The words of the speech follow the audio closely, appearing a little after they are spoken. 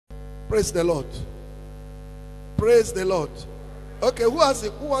Praise the Lord. Praise the Lord. Okay, who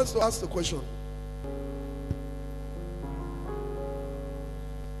wants to ask the question?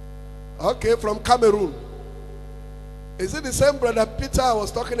 Okay, from Cameroon. Is it the same brother Peter I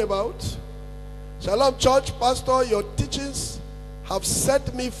was talking about? Shalom Church, Pastor, your teachings have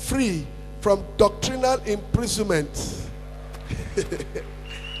set me free from doctrinal imprisonment.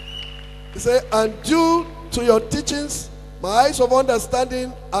 He said, and due to your teachings, my eyes of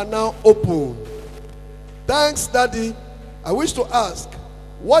understanding are now open. Thanks, Daddy. I wish to ask,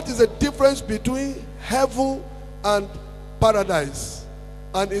 what is the difference between heaven and paradise?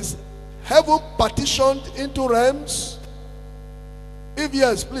 And is heaven partitioned into realms? If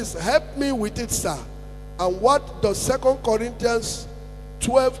yes, please help me with it, sir. And what does 2 Corinthians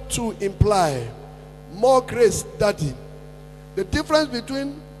 12:2 imply? More grace, Daddy. The difference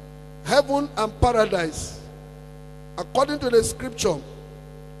between heaven and paradise, according to the scripture,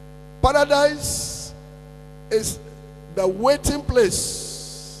 paradise is the waiting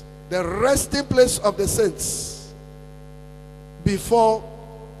place, the resting place of the saints before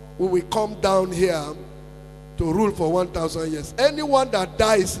we will come down here to rule for 1,000 years. Anyone that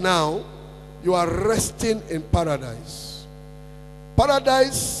dies now, you are resting in paradise.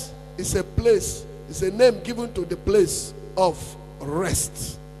 Paradise is a place, it's a name given to the place of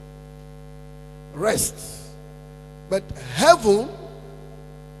rest. Rest. But heaven,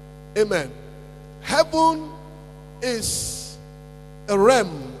 amen, heaven is a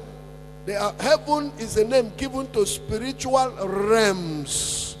realm. Heaven is a name given to spiritual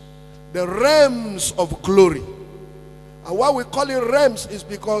realms, the realms of glory. And why we call it realms is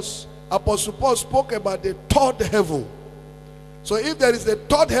because Apostle Paul spoke about the third heaven. So if there is the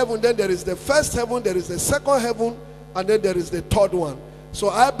third heaven, then there is the first heaven, there is the second heaven, and then there is the third one. So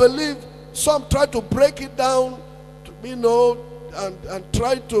I believe some try to break it down, and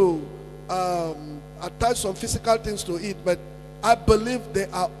try to attach some physical things to it, but I believe they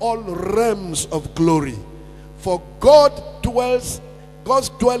are all realms of glory. For God's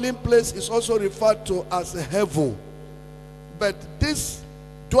dwelling place is also referred to as heaven. But this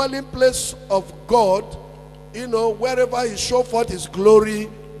dwelling place of God, wherever he shows forth his glory,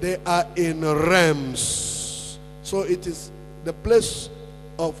 they are in realms. So it is the place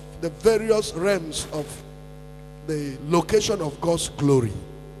of the various realms of the location of God's glory.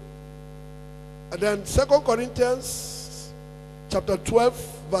 And then 2 Corinthians chapter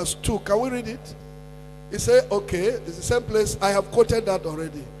 12 verse 2. Can we read it? He said, okay, it's the same place. I have quoted that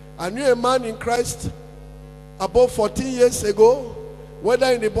already. I knew a man in Christ about 14 years ago, whether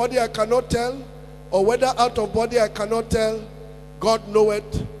in the body I cannot tell, or whether out of body I cannot tell, God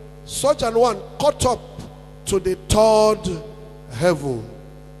knoweth. Such an one caught up to the third heaven.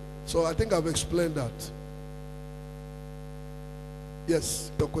 So I think I've explained that.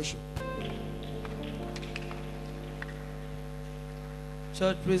 Yes, your question.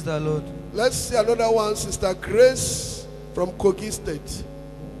 Church, praise the Lord. Let's see another one. Sister Grace from Kogi State.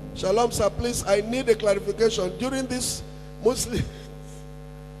 Shalom, sir. Please, I need a clarification. During this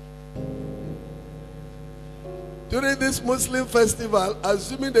Muslim festival,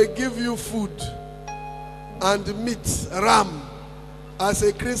 assuming they give you food and meat, ram, as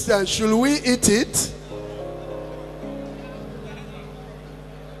a Christian, should we eat it?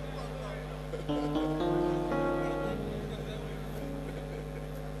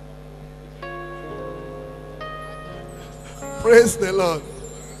 Praise the Lord.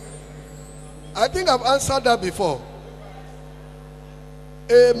 I think I've answered that before.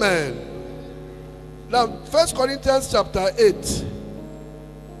 Amen. Now, 1 Corinthians chapter 8,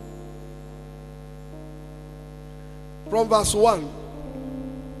 from verse 1.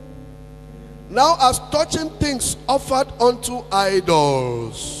 Now, as touching things offered unto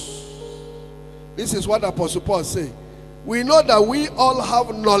idols, this is what Apostle Paul says. We know that we all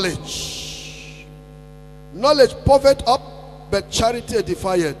have knowledge. Knowledge puffeth up, but charity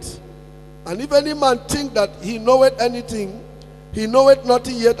edifieth. And if any man think that he knoweth anything, he knoweth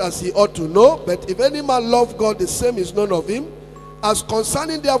nothing yet as he ought to know. But if any man love God, the same is known of him. As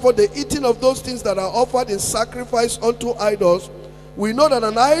concerning therefore the eating of those things that are offered in sacrifice unto idols, we know that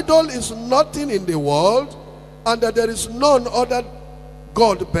an idol is nothing in the world, and that there is none other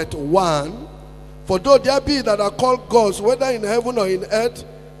God but one. For though there be that are called gods, whether in heaven or in earth,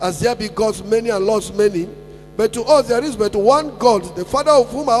 as there be gods many and lords many, but to us there is but one God, the Father of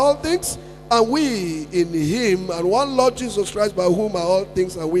whom are all things, and we in him, and one Lord Jesus Christ, by whom are all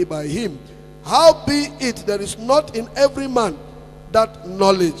things, and we by him. Howbeit there is not in every man that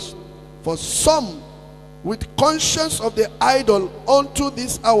knowledge. For some with conscience of the idol unto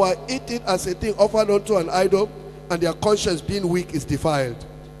this hour eat it as a thing offered unto an idol, and their conscience being weak is defiled.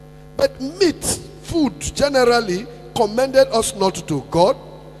 But meat, food, generally commended us not to God.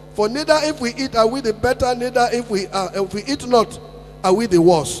 For neither if we eat are we the better, neither if we eat not are we the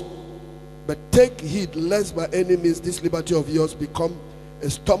worse. But take heed lest by any means this liberty of yours become a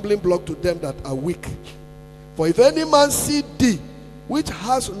stumbling block to them that are weak. For if any man see thee, which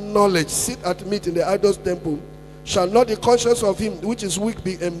has knowledge, sit at meat in the idol's temple, shall not the conscience of him which is weak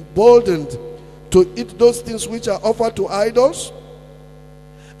be emboldened to eat those things which are offered to idols?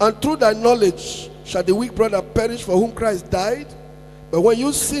 And through thy knowledge shall the weak brother perish for whom Christ died? But when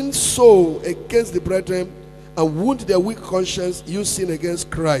you sin so against the brethren and wound their weak conscience, you sin against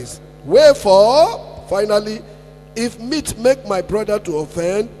Christ. Wherefore, finally, if meat make my brother to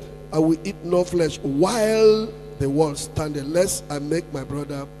offend, I will eat no flesh while the world standeth, lest I make my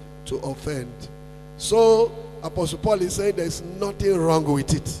brother to offend. So, Apostle Paul is saying there's nothing wrong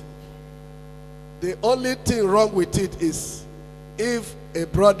with it. The only thing wrong with it is if a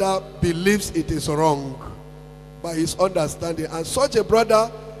brother believes it is wrong by his understanding. And such a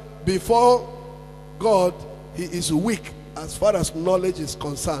brother, before God, he is weak as far as knowledge is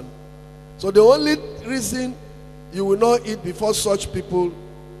concerned. So the only reason you will not eat before such people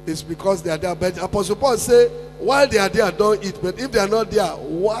is because they are there. But Apostle Paul say, while they are there, don't eat. But if they are not there,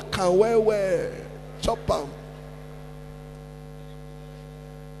 what can where chop them?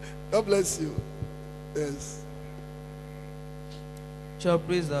 God bless you. Yes. Shall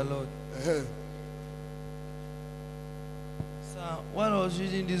praise the Lord. Uh-huh. So when I was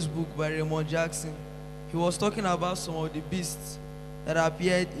reading this book by Raymond Jackson, he was talking about some of the beasts that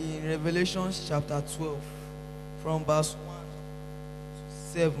appeared in Revelation chapter 12, from verse 1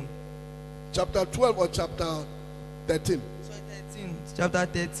 to 7. Chapter 12 or chapter 13? Sorry, 13. Chapter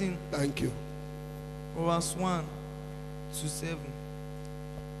 13. Thank you. From verse 1 to 7.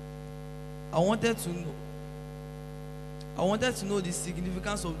 I wanted to know the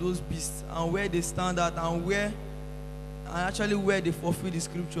significance of those beasts and where they stand out and actually where they fulfill the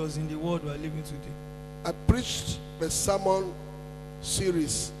scriptures in the world we are living today. I preached the sermon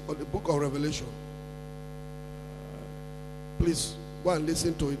series on the book of Revelation. Please go and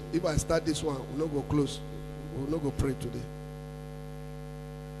listen to it. If I start this one, we'll not go close. We'll not go pray today.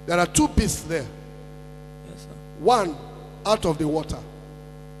 There are two beasts there. Yes, sir. One out of the water.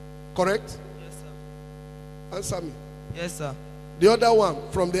 Correct? Yes, sir. Answer me. Yes, sir. The other one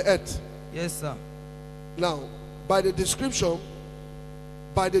from the earth. Yes, sir. Now, by the description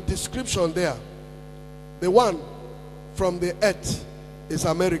there, the one from the earth is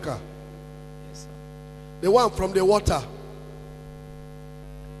America. Yes, sir. The one from the water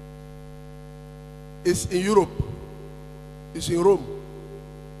is in Europe. It's in Rome.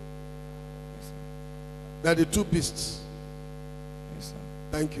 Yes, sir. They are the two beasts. Yes, sir.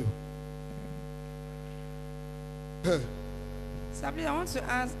 Thank you. So please, I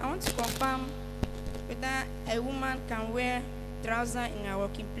want to confirm whether a woman can wear trousers in a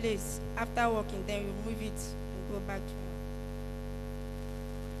working place. After working, then remove it and go back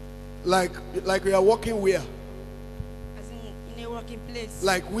to Like we are working where? as in a working place.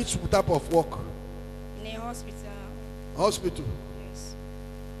 Like which type of work? In a hospital. Hospital. Yes.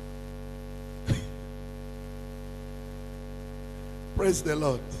 Praise the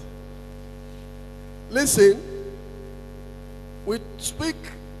Lord. Listen, we speak,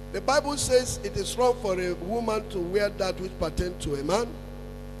 the Bible says it is wrong for a woman to wear that which pertains to a man,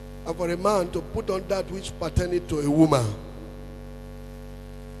 and for a man to put on that which pertains to a woman.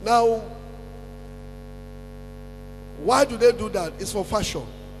 Now, why do they do that? It's for fashion.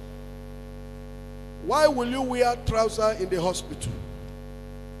 Why will you wear trousers in the hospital?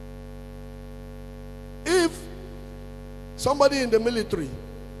 If somebody in the military,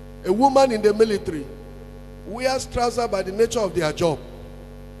 a woman in the military, wears trousers by the nature of their job,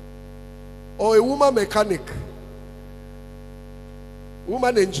 or a woman mechanic,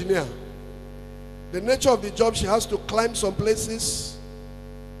 woman engineer, the nature of the job, she has to climb some places,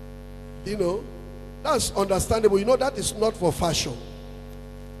 you know, that's understandable. You know, that is not for fashion.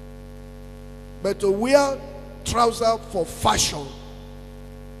 But to wear trousers for fashion,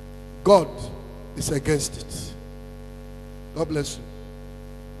 God is against it. God bless you.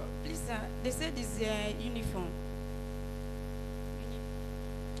 Please, sir, they said it's uniform.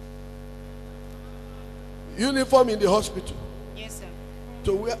 Uniform in the hospital. Yes, sir.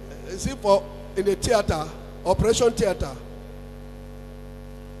 To wear, is it for in the theater, operation theater?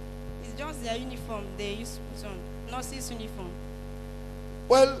 It's just their uniform they used to put on. Nurses' uniform.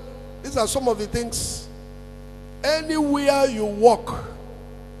 Well, these are some of the things. Anywhere you walk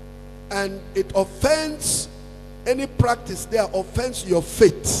and it offends, any practice there offends your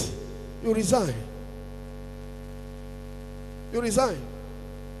faith, you resign. You resign.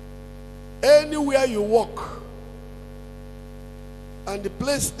 Anywhere you walk, and the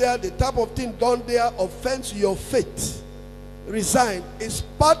place there, the type of thing done there offends your faith, resign. Is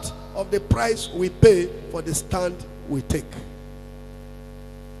part of the price we pay for the stand we take.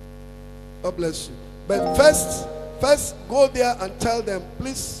 God bless you. But first go there and tell them,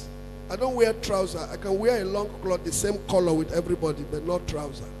 please, I don't wear trousers. I can wear a long cloth the same color with everybody, but not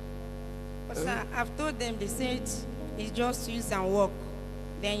trouser. But sir, I've told them, they said it's just use and walk.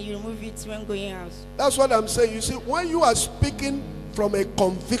 Then you remove it when going out. That's what I'm saying. You see, when you are speaking from a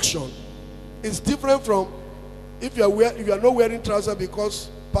conviction, it's different from if you are not wearing trousers because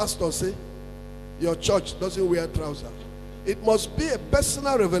pastor say your church doesn't wear trousers. It must be a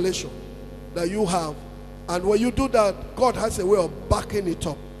personal revelation that you have, and when you do that, God has a way of backing it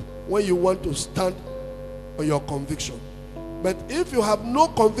up when you want to stand on your conviction. But if you have no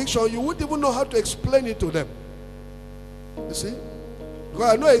conviction, you wouldn't even know how to explain it to them. You see?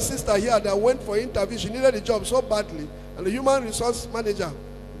 Because I know a sister here that went for interview. She needed a job so badly, and the human resource manager,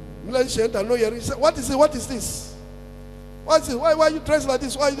 she said, what is it? What is this? What is it? Why are you dressed like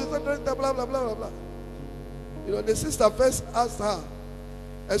this? Why are you dressed blah blah blah blah blah? You know, the sister first asked her,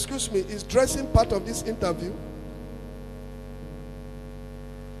 excuse me, is dressing part of this interview?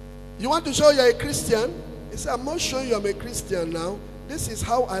 You want to show you're a Christian? He said, I'm not showing you I'm a Christian now. This is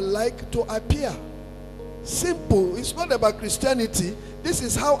how I like to appear. Simple. It's not about Christianity. This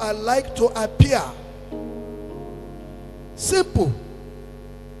is how I like to appear. Simple.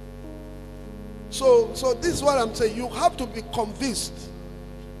 So this is what I'm saying. You have to be convinced,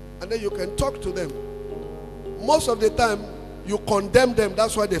 and then you can talk to them. Most of the time, you condemn them.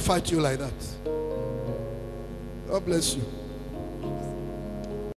 That's why they fight you like that. God bless you.